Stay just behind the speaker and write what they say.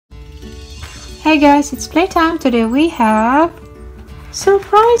Hey guys, it's playtime. Today we have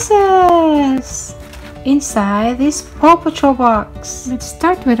surprises inside this Paw Patrol box. Let's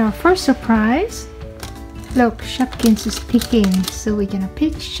start with our first surprise. Look, Shopkins is picking, so we're gonna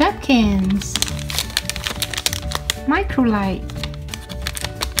pick Shopkins. Microlight.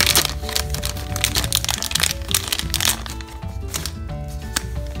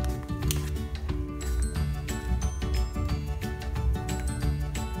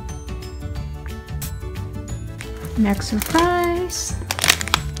 Next surprise,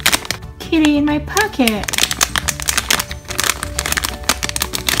 kitty in my pocket.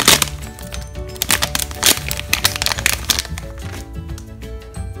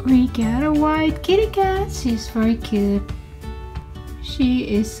 We got a white kitty cat. She's very cute.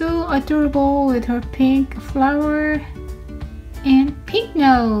 She is so adorable with her pink flower and pink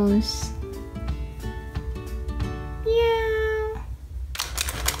nose.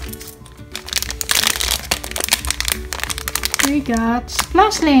 We got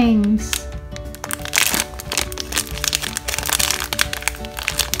splashlings.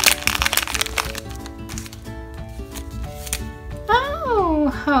 Oh,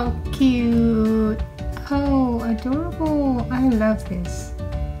 how cute. Oh, adorable. I love this.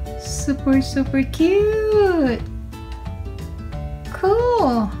 Super cute.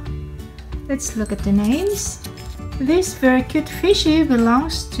 Cool. Let's look at the names. This very cute fishy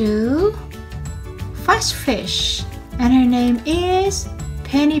belongs to Fast Fish. And her name is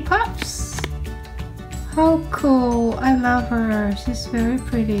Penny Pups. How cool. I love her. She's very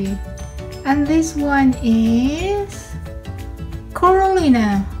pretty. And this one is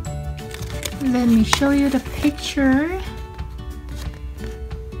Coralina. Let me show you the picture.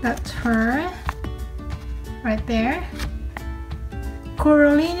 That's her right there.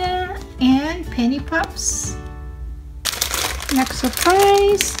 Coralina and Penny Pups. Next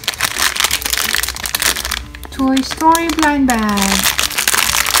surprise, Toy Story blind bag.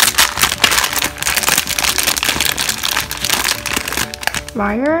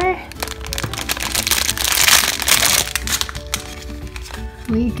 Flyer.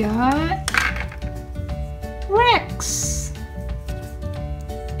 We got Rex.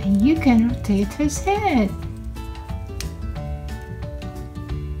 And you can rotate his head.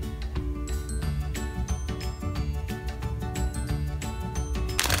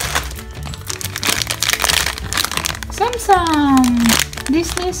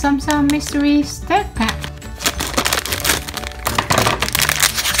 Disney Samsung Mystery Stack Pack.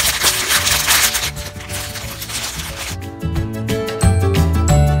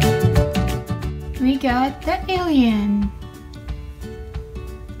 We got the alien.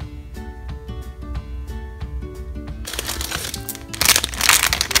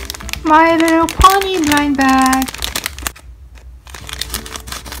 My Little Pony blind bag.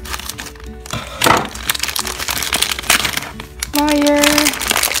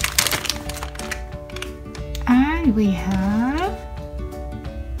 And we have,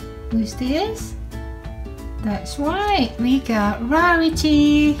 who's this? That's right, we got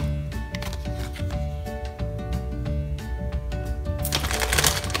Rarity.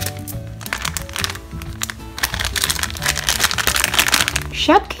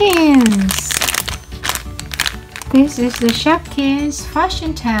 Shopkins. This is the Shopkins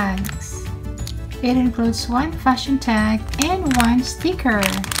fashion tags. It includes one fashion tag and one sticker.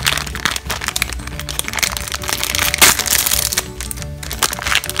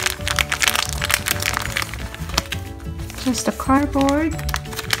 Just a cardboard.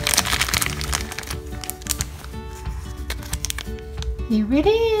 Here it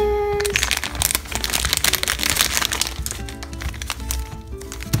is.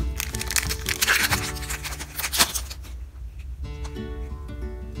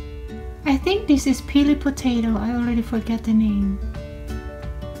 I think this is Peely Potato. I already forgot the name.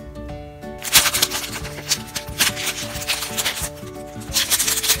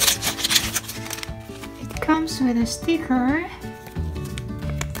 It comes with a sticker.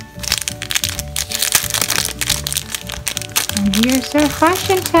 And here's our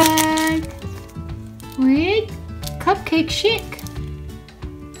fashion tag with Cupcake Chic.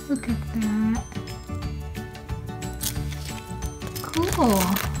 Look at that. Cool.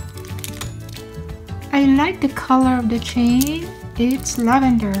 I like the color of the chain. It's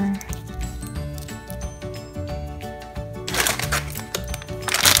lavender.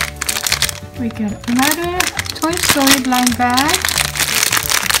 We got another Toy Story blind bag.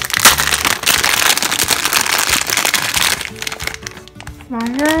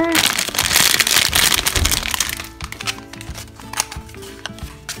 Flyer.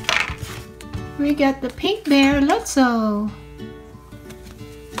 We got the Pink Bear Lotso.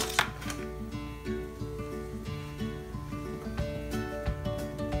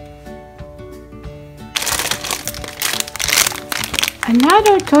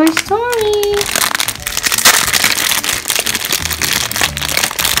 Another Toy Story.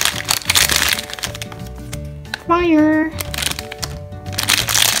 Fire.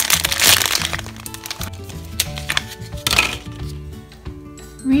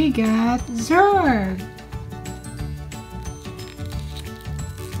 We got Zurg.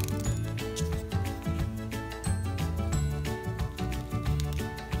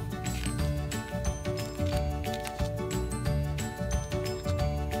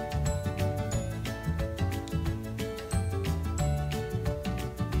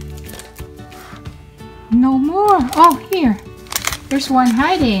 No more. Oh, here. There's one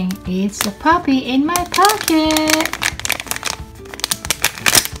hiding. It's the puppy in my pocket.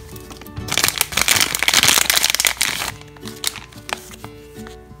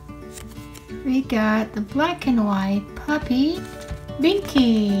 We got the black and white puppy,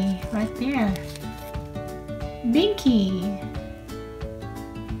 Binky, right there. Binky.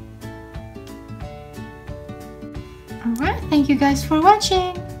 Alright, thank you guys for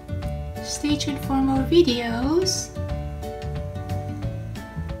watching. Stay tuned for more videos.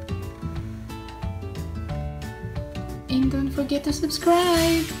 And don't forget to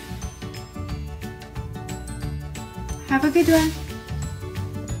subscribe. Have a good one.